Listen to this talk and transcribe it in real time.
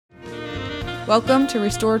Welcome to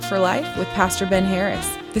Restored for Life with Pastor Ben Harris,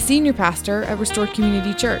 the senior pastor at Restored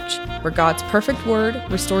Community Church, where God's perfect word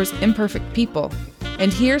restores imperfect people.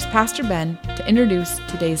 And here's Pastor Ben to introduce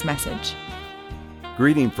today's message.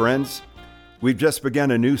 Greeting, friends. We've just begun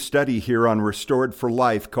a new study here on Restored for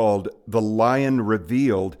Life called The Lion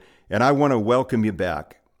Revealed, and I want to welcome you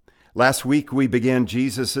back. Last week, we began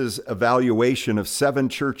Jesus' evaluation of 7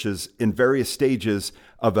 churches in various stages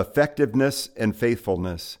of effectiveness and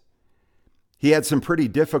faithfulness. He had some pretty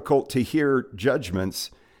difficult to hear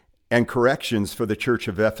judgments and corrections for the church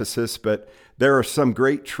of Ephesus, but there are some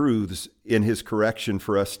great truths in his correction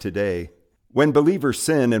for us today. When believers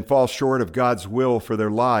sin and fall short of God's will for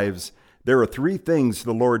their lives, there are 3 things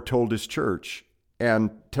the Lord told his church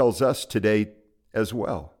and tells us today as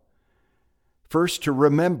well. First, to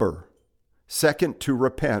remember. Second, to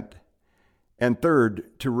repent. And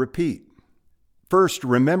third, to repeat. First,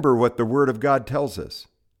 remember what the Word of God tells us.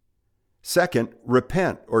 Second,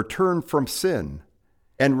 repent or turn from sin.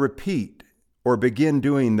 And repeat or begin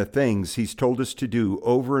doing the things He's told us to do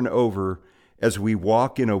over and over as we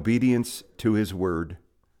walk in obedience to His Word.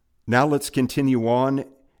 Now let's continue on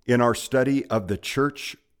in our study of the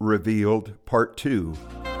Church Revealed, Part 2.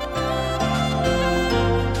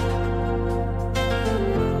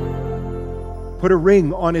 Put a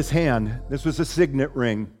ring on his hand. This was a signet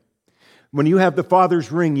ring. When you have the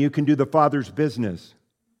Father's ring, you can do the Father's business.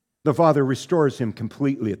 The Father restores him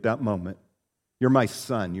completely at that moment. You're my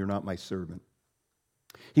son, you're not my servant.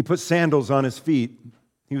 He put sandals on his feet.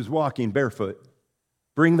 He was walking barefoot.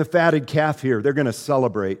 Bring the fatted calf here. They're going to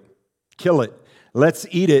celebrate. Kill it. Let's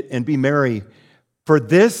eat it and be merry. For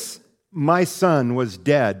this, my son was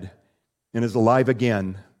dead and is alive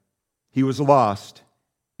again. He was lost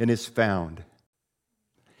and is found.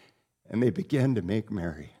 And they began to make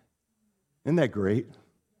merry. Isn't that great?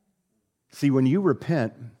 See, when you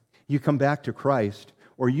repent, you come back to Christ,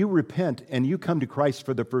 or you repent and you come to Christ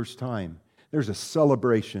for the first time, there's a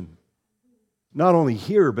celebration. Not only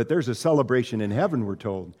here, but there's a celebration in heaven, we're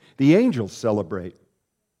told. The angels celebrate.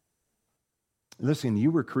 Listen,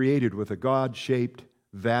 you were created with a God-shaped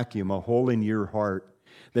vacuum, a hole in your heart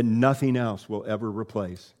that nothing else will ever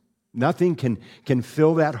replace. Nothing can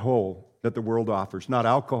fill that hole that the world offers. Not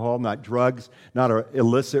alcohol, not drugs, not an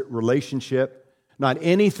illicit relationship, not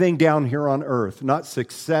anything down here on earth, not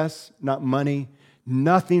success, not money.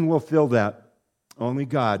 Nothing will fill that. Only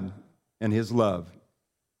God and His love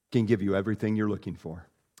can give you everything you're looking for.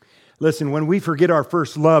 Listen, when we forget our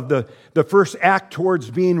first love, the first act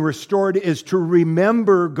towards being restored is to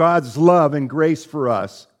remember God's love and grace for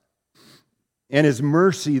us and His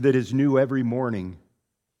mercy that is new every morning.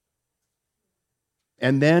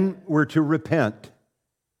 And then we're to repent,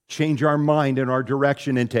 change our mind and our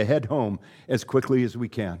direction, and to head home as quickly as we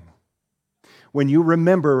can. When you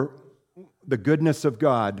remember the goodness of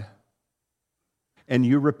God and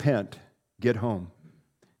you repent, get home.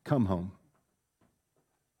 Come home.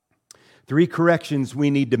 3 corrections we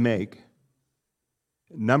need to make.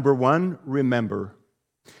 Number 1, remember.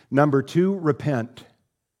 Number 2, repent.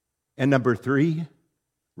 And number 3,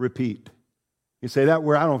 repeat. You say that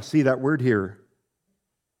word, I don't see that word here.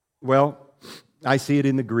 Well, I see it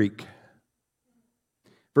in the Greek.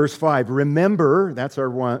 Verse 5, remember, that's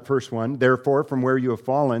our first one. Therefore, from where you have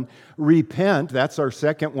fallen, repent, that's our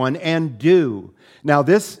second one, and do. Now,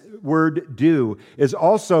 this word do is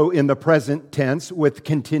also in the present tense with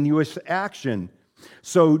continuous action.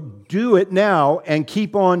 So do it now and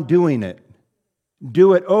keep on doing it.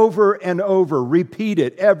 Do it over and over. Repeat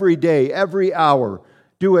it every day, every hour.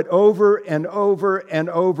 Do it over and over and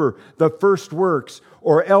over. The first works,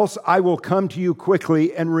 or else I will come to you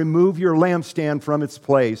quickly and remove your lampstand from its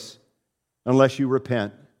place unless you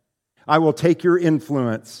repent. I will take your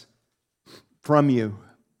influence from you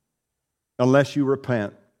unless you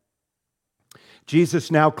repent.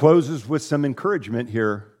 Jesus now closes with some encouragement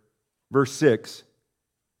here. Verse 6,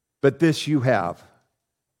 but this you have,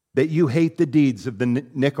 that you hate the deeds of the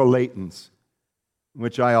Nicolaitans,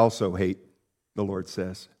 which I also hate, the Lord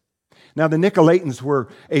says. Now, the Nicolaitans were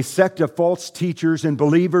a sect of false teachers and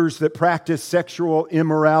believers that practiced sexual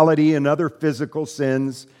immorality and other physical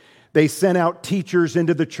sins. They sent out teachers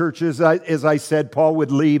into the churches. As I said, Paul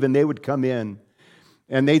would leave and they would come in.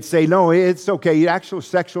 And they'd say, no, it's okay. Actual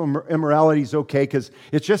sexual immorality is okay because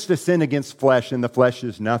it's just a sin against flesh and the flesh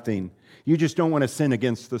is nothing. You just don't want to sin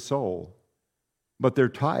against the soul. But they're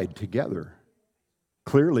tied together.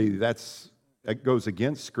 Clearly, that goes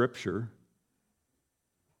against Scripture.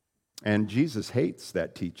 And Jesus hates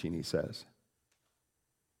that teaching, he says.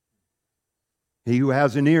 He who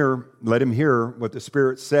has an ear, let him hear what the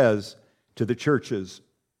Spirit says to the churches.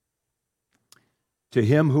 To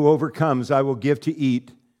him who overcomes, I will give to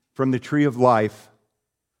eat from the tree of life,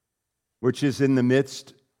 which is in the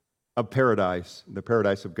midst of paradise, the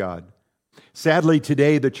paradise of God. Sadly,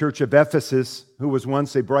 today, the church of Ephesus, who was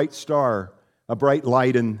once a bright star, a bright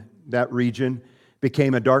light in that region,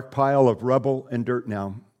 became a dark pile of rubble and dirt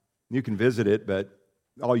now. You can visit it, but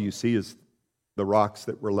all you see is the rocks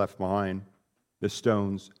that were left behind, the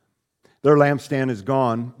stones. Their lampstand is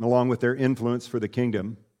gone, along with their influence for the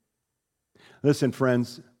kingdom. Listen,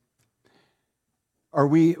 friends,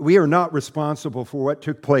 we are not responsible for what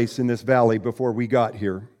took place in this valley before we got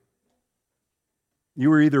here. You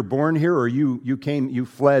were either born here or you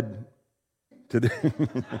fled to the...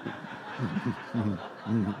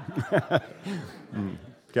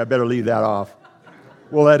 Okay, I better leave that off.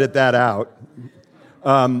 We'll edit that out.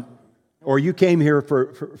 Or you came here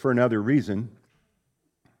for another reason.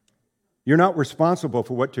 You're not responsible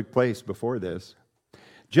for what took place before this.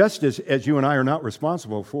 Just as you and I are not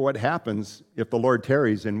responsible for what happens if the Lord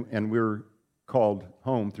tarries and we're called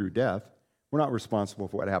home through death, we're not responsible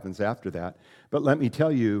for what happens after that. But let me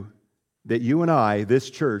tell you that you and I, this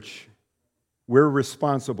church, we're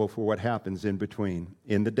responsible for what happens in between.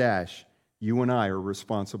 In the dash, you and I are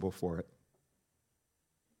responsible for it.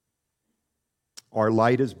 Our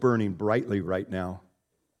light is burning brightly right now.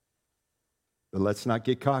 But let's not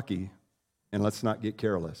get cocky and let's not get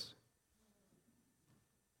careless.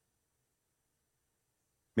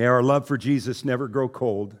 May our love for Jesus never grow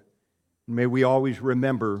cold. May we always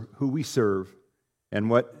remember who we serve and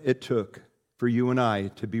what it took for you and I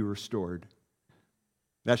to be restored.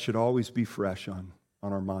 That should always be fresh on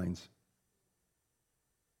our minds.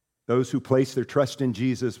 Those who place their trust in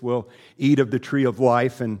Jesus will eat of the tree of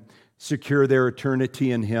life and secure their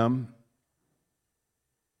eternity in Him.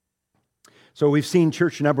 So we've seen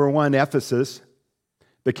church number 1, Ephesus,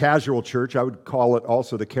 the casual church. I would call it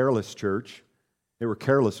also the careless church. They were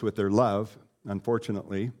careless with their love,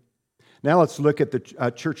 unfortunately. Now let's look at the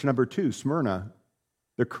church number 2, Smyrna,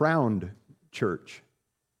 the crowned church.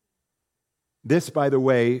 This, by the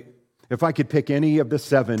way, if I could pick any of the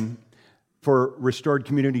 7 for Restored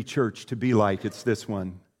Community Church to be like, it's this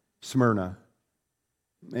one, Smyrna.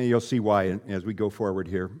 And you'll see why as we go forward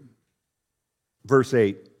here. Verse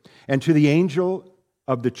 8, and to the angel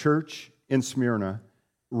of the church in Smyrna,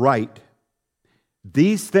 write,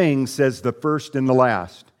 these things says the first and the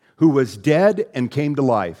last, who was dead and came to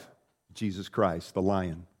life, Jesus Christ, the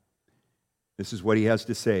Lion. This is what he has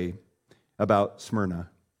to say about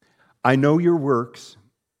Smyrna. I know your works,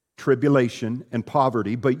 tribulation and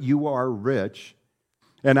poverty, but you are rich.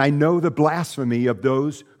 And I know the blasphemy of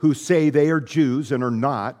those who say they are Jews and are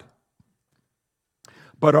not,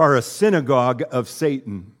 but are a synagogue of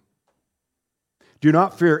Satan. Do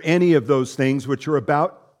not fear any of those things which you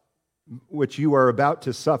are about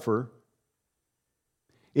to suffer.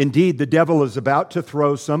 Indeed, the devil is about to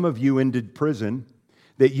throw some of you into prison,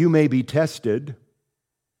 that you may be tested,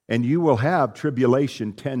 and you will have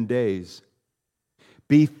tribulation 10 days.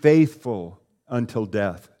 Be faithful until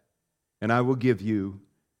death, and I will give you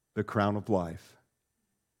the crown of life.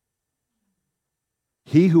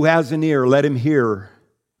 He who has an ear, let him hear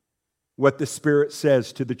what the Spirit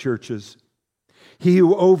says to the churches. He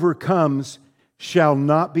who overcomes shall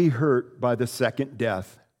not be hurt by the second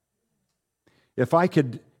death. If I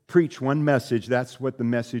could preach one message, that's what the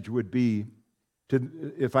message would be.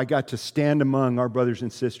 If I got to stand among our brothers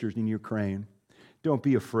and sisters in Ukraine, don't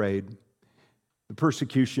be afraid. The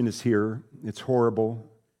persecution is here. It's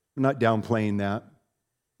horrible. I'm not downplaying that.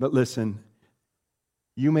 But listen,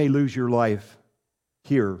 you may lose your life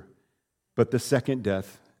here, but the second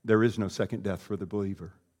death, there is no second death for the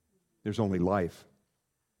believer. There's only life.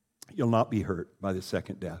 You'll not be hurt by the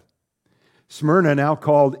second death. Smyrna, now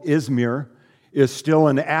called Izmir, is still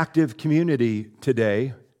an active community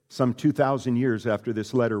today, some 2,000 years after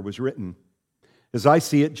this letter was written. As I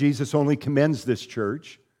see it, Jesus only commends this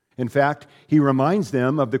church. In fact, he reminds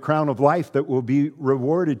them of the crown of life that will be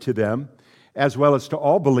rewarded to them, as well as to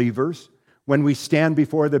all believers, when we stand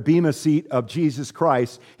before the bema seat of Jesus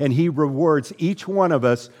Christ, and he rewards each one of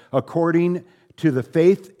us according to the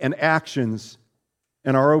faith and actions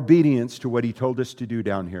and our obedience to what he told us to do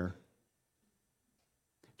down here.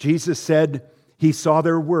 Jesus said he saw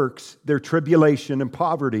their works, their tribulation and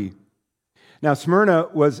poverty. Now, Smyrna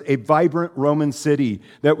was a vibrant Roman city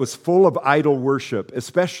that was full of idol worship,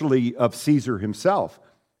 especially of Caesar himself.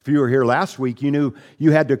 If you were here last week, you knew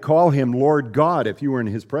you had to call him Lord God if you were in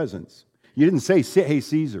his presence. You didn't say, hey,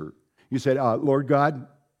 Caesar. You said, Lord God.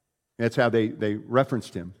 That's how they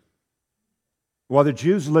referenced him. While the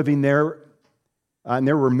Jews living there, and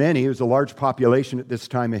there were many, it was a large population at this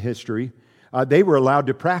time of history, they were allowed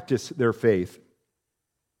to practice their faith.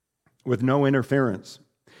 with no interference.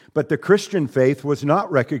 But the Christian faith was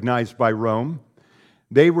not recognized by Rome.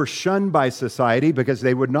 They were shunned by society because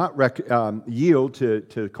they would not yield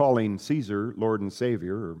to calling Caesar Lord and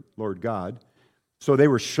Savior or Lord God. So they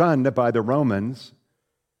were shunned by the Romans.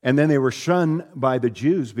 And then they were shunned by the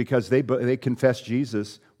Jews because they confessed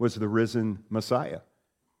Jesus was the risen Messiah.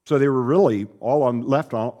 So they were really all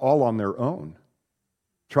on their own.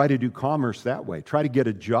 Try to do commerce that way. Try to get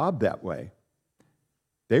a job that way.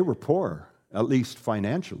 They were poor, at least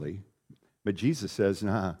financially. But Jesus says,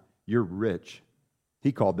 nah, you're rich.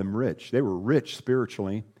 He called them rich. They were rich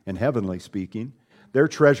spiritually and heavenly speaking. Their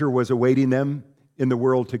treasure was awaiting them in the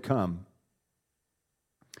world to come.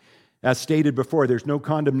 As stated before, there's no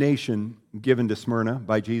condemnation given to Smyrna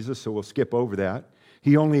by Jesus, so we'll skip over that.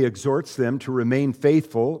 He only exhorts them to remain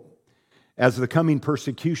faithful as the coming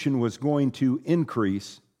persecution was going to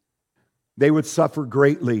increase. They would suffer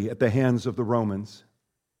greatly at the hands of the Romans,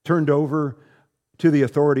 turned over to the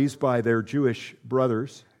authorities by their Jewish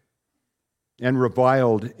brothers, and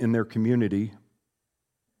reviled in their community.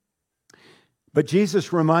 But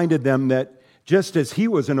Jesus reminded them that just as he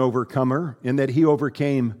was an overcomer in that he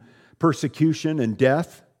overcame persecution and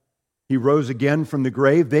death, he rose again from the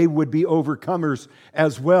grave, they would be overcomers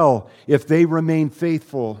as well if they remained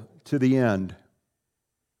faithful to the end.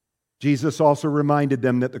 Jesus also reminded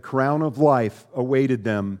them that the crown of life awaited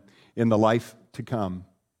them in the life to come.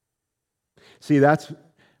 See, that's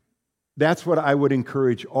what I would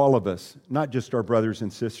encourage all of us, not just our brothers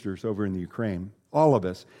and sisters over in the Ukraine, all of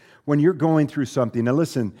us. When you're going through something, now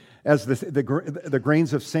listen, as the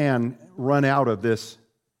grains of sand run out of this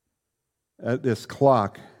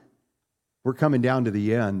clock, we're coming down to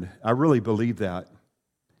the end. I really believe that.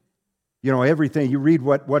 You know, everything, you read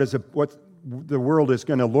what the world is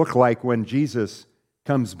going to look like when Jesus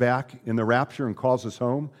comes back in the rapture and calls us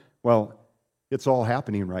home. Well, it's all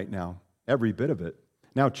happening right now, every bit of it.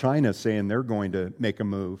 Now China's saying they're going to make a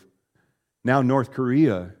move. Now North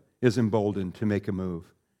Korea is emboldened to make a move.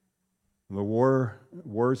 The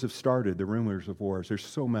wars have started, the rumors of wars. There's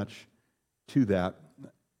so much to that.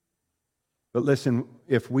 But listen,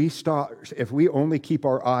 if we only keep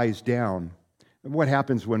our eyes down, what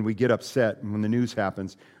happens when we get upset and when the news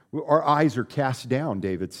happens? Our eyes are cast down,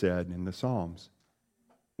 David said in the Psalms.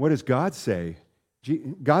 What does God say?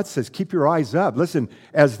 God says, keep your eyes up. Listen,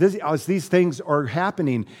 as these things are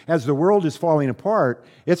happening, as the world is falling apart,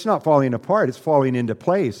 it's not falling apart, it's falling into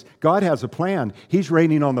place. God has a plan. He's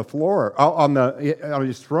reigning on the floor, on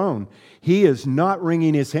his throne. He is not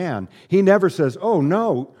wringing his hand. He never says, oh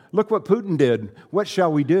no, look what Putin did. What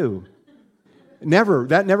shall we do?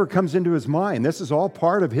 That never comes into his mind. This is all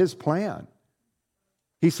part of his plan.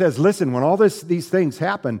 He says, listen, when all these things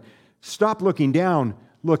happen, stop looking down,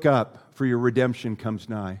 look up, for your redemption comes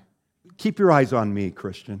nigh. Keep your eyes on me,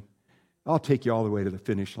 Christian. I'll take you all the way to the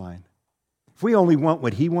finish line. If we only want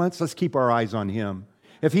what he wants, let's keep our eyes on him.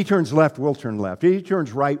 If he turns left, we'll turn left. If he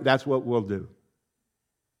turns right, that's what we'll do.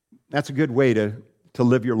 That's a good way to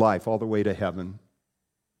live your life all the way to heaven.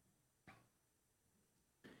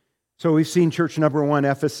 So we've seen church number 1,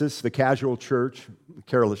 Ephesus, the casual church, the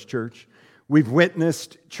careless church. We've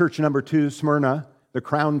witnessed church number 2, Smyrna, the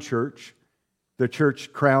crowned church. The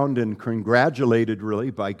church crowned and congratulated, really,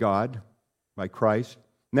 by God, by Christ.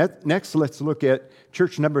 Next, let's look at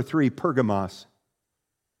church number 3, Pergamos,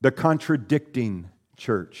 the contradicting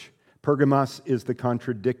church. Pergamos is the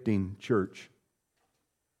contradicting church.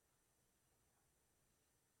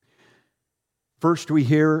 First, we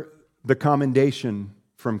hear the commendation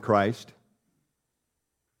from Christ.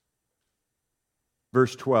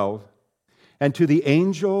 Verse 12, and to the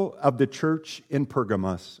angel of the church in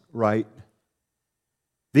Pergamos write,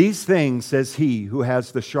 these things says he who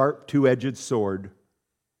has the sharp two-edged sword.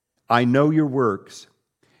 I know your works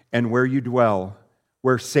and where you dwell,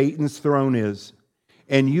 where Satan's throne is,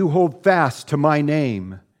 and you hold fast to my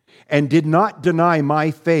name and did not deny my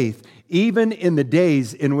faith, even in the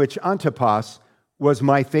days in which Antipas was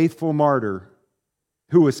my faithful martyr,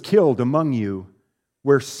 who was killed among you,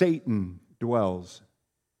 where Satan dwells.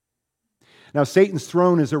 Now, Satan's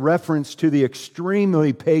throne is a reference to the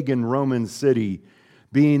extremely pagan Roman city,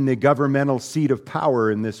 being the governmental seat of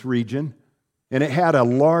power in this region, and it had a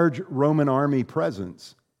large Roman army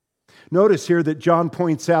presence. Notice here that John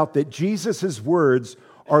points out that Jesus' words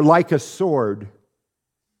are like a sword.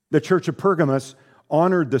 The church of Pergamos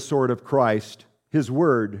honored the sword of Christ, his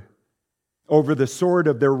word, over the sword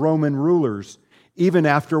of their Roman rulers, even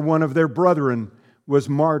after one of their brethren was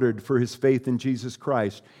martyred for his faith in Jesus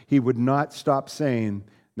Christ. He would not stop saying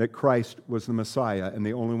that Christ was the Messiah and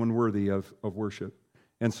the only one worthy of worship.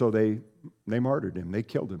 And so they martyred him. They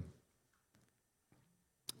killed him.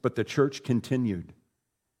 but the church continued.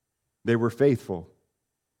 They were faithful.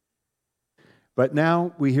 But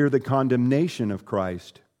now we hear the condemnation of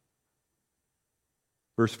Christ.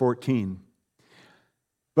 Verse 14.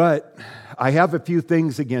 But I have a few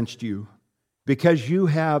things against you, because you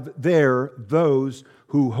have there those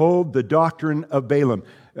who hold the doctrine of Balaam.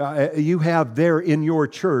 You have there in your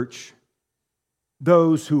church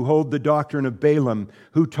those who hold the doctrine of Balaam,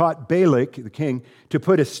 who taught Balak, the king, to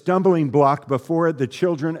put a stumbling block before the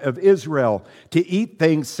children of Israel, to eat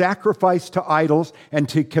things sacrificed to idols, and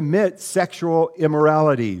to commit sexual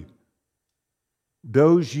immorality.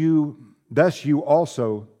 Thus you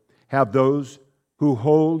also have those who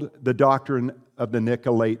hold the doctrine of the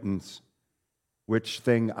Nicolaitans, which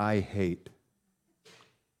thing I hate.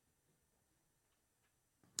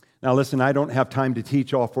 Now listen, I don't have time to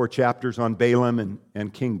teach all 4 chapters on Balaam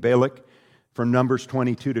and King Balak. From Numbers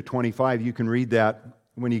 22 to 25, you can read that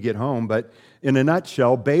when you get home. But in a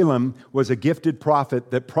nutshell, Balaam was a gifted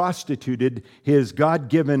prophet that prostituted his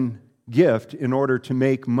God-given gift in order to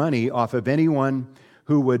make money off of anyone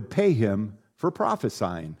who would pay him for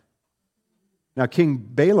prophesying. Now, King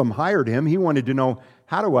Balaam hired him. He wanted to know,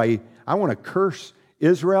 how do I want to curse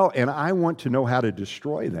Israel, and I want to know how to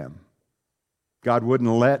destroy them. God wouldn't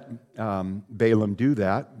let Balaam do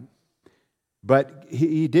that. But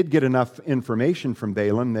he did get enough information from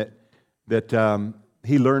Balaam that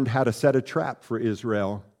he learned how to set a trap for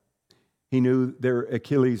Israel. He knew their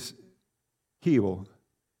Achilles heel.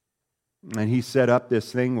 And he set up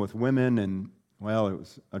this thing with women, and, well, it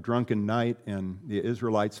was a drunken night, and the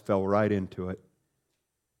Israelites fell right into it,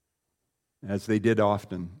 as they did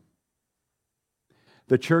often.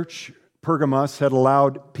 The church Pergamos had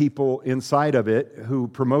allowed people inside of it who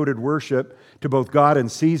promoted worship to both God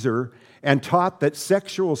and Caesar, and taught that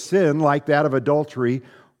sexual sin, like that of adultery,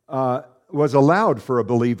 was allowed for a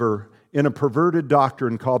believer in a perverted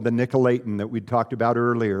doctrine called the Nicolaitan that we talked about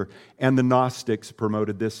earlier, and the Gnostics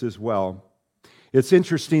promoted this as well. It's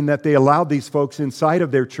interesting that they allowed these folks inside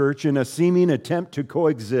of their church in a seeming attempt to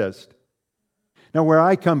coexist. Now, where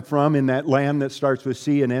I come from, in that land that starts with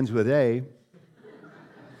C and ends with A,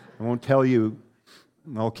 I won't tell you,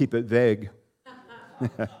 I'll keep it vague.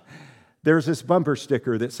 There's this bumper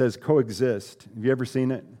sticker that says coexist. Have you ever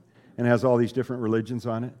seen it? And it has all these different religions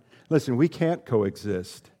on it. Listen, we can't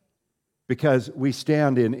coexist because we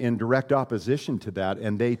stand in direct opposition to that,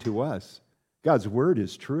 and they to us. God's word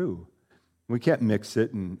is true. We can't mix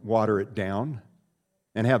it and water it down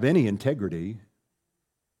and have any integrity.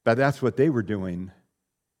 But that's what they were doing.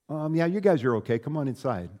 Yeah, you guys are okay. Come on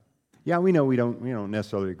inside. Yeah, we know we don't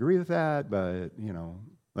necessarily agree with that, but,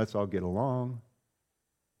 let's all get along.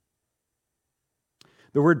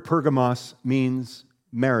 The word Pergamos means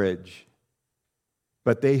marriage,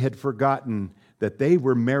 but they had forgotten that they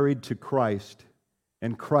were married to Christ,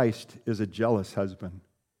 and Christ is a jealous husband.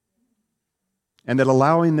 And that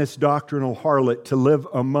allowing this doctrinal harlot to live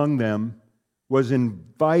among them was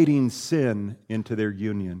inviting sin into their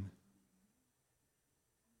union.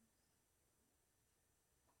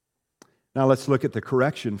 Now let's look at the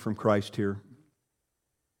correction from Christ here.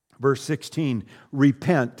 Verse 16,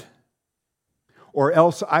 repent, or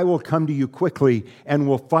else I will come to you quickly and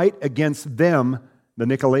will fight against them, the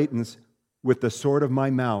Nicolaitans, with the sword of my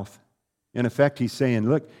mouth. In effect, he's saying,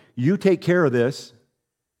 look, you take care of this.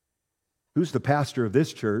 Who's the pastor of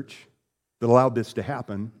this church that allowed this to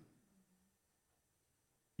happen?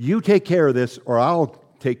 You take care of this, or I'll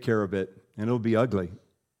take care of it, and it'll be ugly.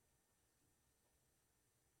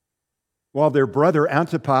 While their brother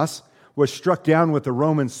Antipas was struck down with a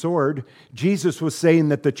Roman sword, Jesus was saying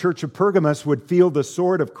that the church of Pergamos would feel the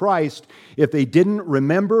sword of Christ if they didn't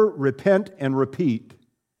remember, repent, and repeat.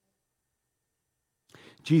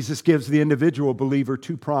 Jesus gives the individual believer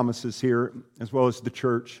 2 promises here, as well as the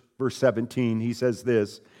church. Verse 17, he says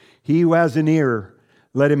this, he who has an ear,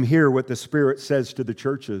 let him hear what the Spirit says to the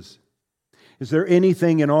churches. Is there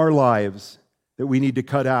anything in our lives that we need to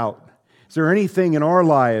cut out? Is there anything in our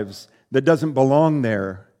lives that doesn't belong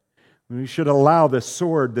there? We should allow this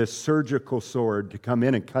sword, this surgical sword, to come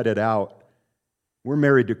in and cut it out. We're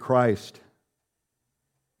married to Christ.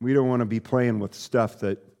 We don't want to be playing with stuff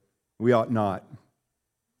that we ought not.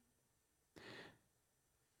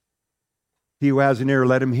 He who has an ear,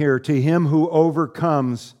 let him hear. To him who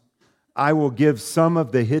overcomes, I will give some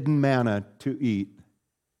of the hidden manna to eat.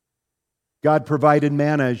 God provided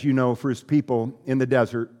manna, as you know, for His people in the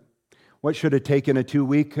desert. What should have taken a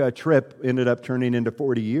 2-week trip ended up turning into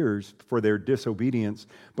 40 years for their disobedience.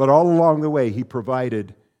 But all along the way, He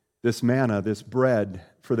provided this manna, this bread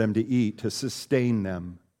for them to eat, to sustain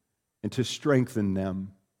them and to strengthen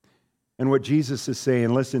them. And what Jesus is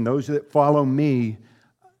saying, listen, those that follow me,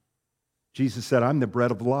 Jesus said, I'm the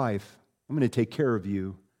bread of life. I'm going to take care of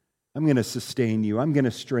you. I'm going to sustain you. I'm going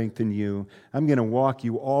to strengthen you. I'm going to walk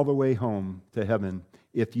you all the way home to heaven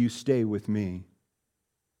if you stay with me.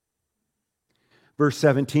 Verse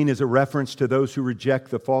 17 is a reference to those who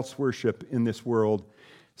reject the false worship in this world.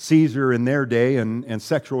 Caesar in their day and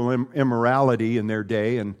sexual immorality in their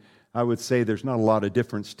day, and I would say there's not a lot of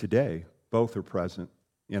difference today. Both are present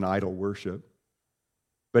in idol worship.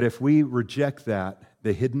 But if we reject that,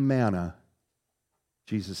 the hidden manna,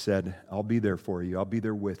 Jesus said, I'll be there for you. I'll be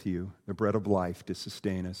there with you, the bread of life to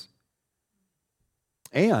sustain us.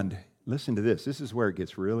 And listen to this. This is where it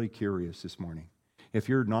gets really curious this morning. If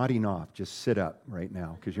you're nodding off, just sit up right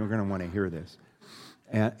now because you're going to want to hear this.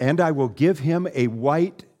 And I will give him a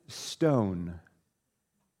white stone,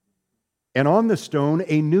 and on the stone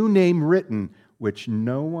a new name written, which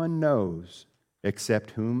no one knows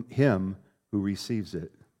except him who receives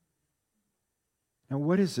it. Now,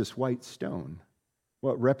 what is this white stone?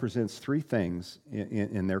 Well, it represents three things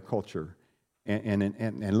in their culture. And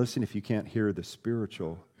listen, if you can't hear the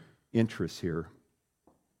spiritual interests here.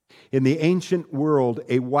 In the ancient world,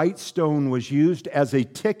 a white stone was used as a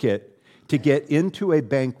ticket to get into a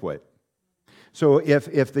banquet. So if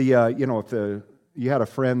you had a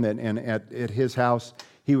friend and at his house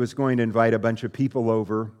he was going to invite a bunch of people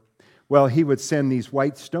over, well, he would send these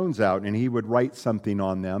white stones out and he would write something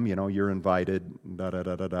on them. You're invited,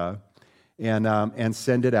 and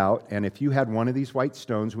send it out. And if you had one of these white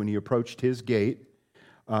stones when you approached his gate,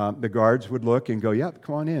 the guards would look and go, "Yep,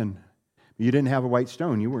 come on in." You didn't have a white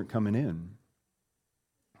stone, you weren't coming in.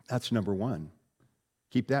 That's number one.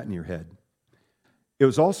 Keep that in your head. It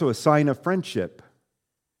was also a sign of friendship.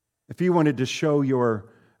 If you wanted to show your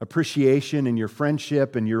appreciation and your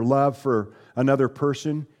friendship and your love for another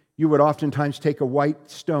person, you would oftentimes take a white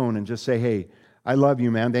stone and just say, "Hey, I love you,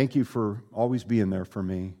 man. Thank you for always being there for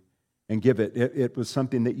me." And give it. It was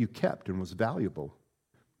something that you kept and was valuable.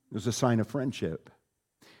 It was a sign of friendship.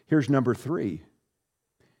 Here's number 3.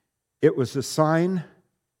 It was a sign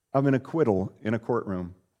of an acquittal in a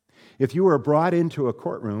courtroom. If you were brought into a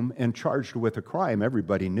courtroom and charged with a crime,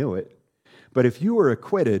 everybody knew it. But if you were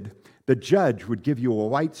acquitted, the judge would give you a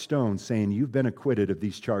white stone saying you've been acquitted of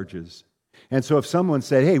these charges. And so if someone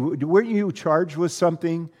said, "Hey, weren't you charged with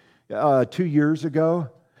something 2 years ago?"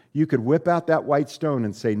 you could whip out that white stone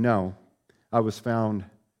and say, "No, I was found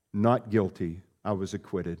not guilty. I was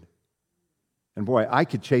acquitted." And boy, I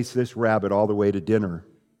could chase this rabbit all the way to dinner.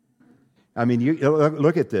 I mean, you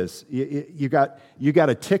look at this. You got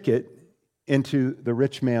a ticket into the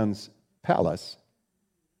rich man's palace.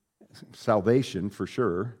 Salvation for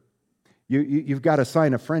sure. You've got a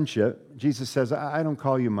sign of friendship. Jesus says, "I don't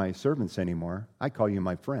call you my servants anymore. I call you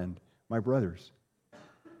my friend, my brothers."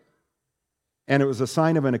 And it was a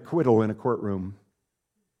sign of an acquittal in a courtroom.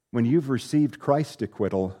 When you've received Christ's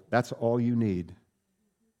acquittal, that's all you need.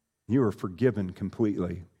 You are forgiven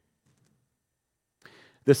completely.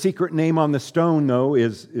 The secret name on the stone, though,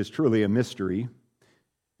 is truly a mystery.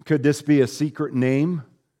 Could this be a secret name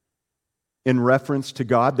in reference to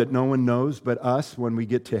God that no one knows but us when we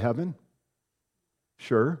get to heaven?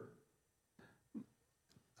 Sure.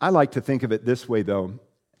 I like to think of it this way, though.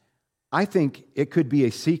 I think it could be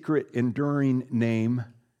a secret, enduring name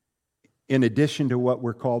in addition to what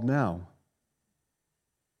we're called now.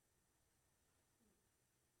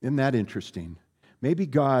 Isn't that interesting? Maybe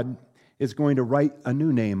God is going to write a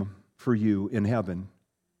new name for you in heaven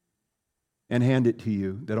and hand it to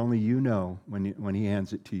you that only you know when He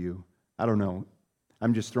hands it to you. I don't know.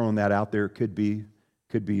 I'm just throwing that out there. It could be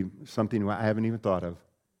something I haven't even thought of.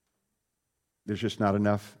 There's just not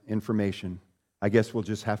enough information. I guess we'll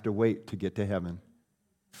just have to wait to get to heaven.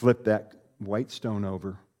 Flip that white stone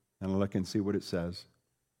over and look and see what it says.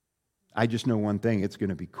 I just know one thing. It's going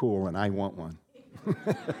to be cool, and I want one.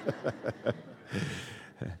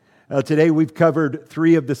 Today we've covered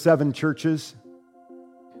 3 of the 7 churches.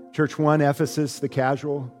 Church 1, Ephesus, the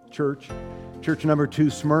casual church. Church number 2,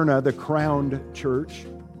 Smyrna, the crowned church.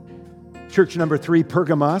 Church number 3,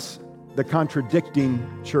 Pergamos, the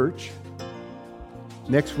contradicting church.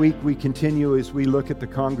 Next week we continue as we look at the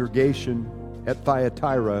congregation at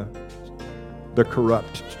Thyatira, the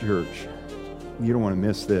corrupt church. You don't want to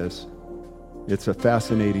miss this. It's a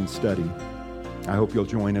fascinating study. I hope you'll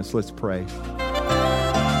join us. Let's pray.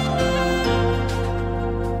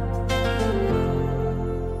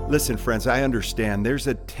 Listen, friends, I understand there's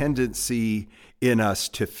a tendency in us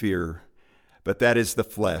to fear, but that is the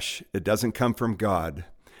flesh. It doesn't come from God.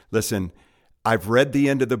 Listen, I've read the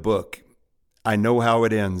end of the book. I know how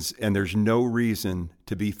it ends, and there's no reason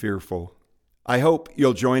to be fearful. I hope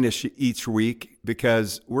you'll join us each week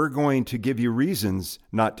because we're going to give you reasons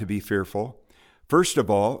not to be fearful. First of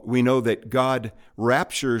all, we know that God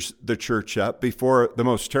raptures the church up before the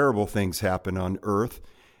most terrible things happen on earth,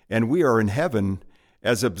 and we are in heaven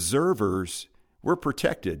as observers. We're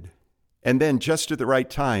protected. And then just at the right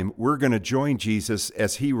time, we're going to join Jesus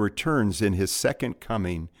as he returns in his second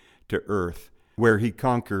coming to earth, where he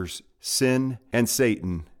conquers sin and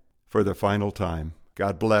Satan for the final time.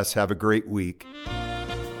 God bless. Have a great week.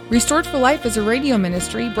 Restored for Life is a radio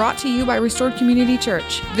ministry brought to you by Restored Community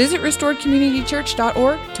Church. Visit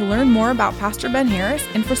restoredcommunitychurch.org to learn more about Pastor Ben Harris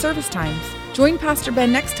and for service times. Join Pastor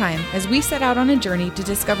Ben next time as we set out on a journey to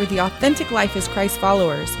discover the authentic life as Christ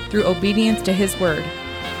followers through obedience to his word.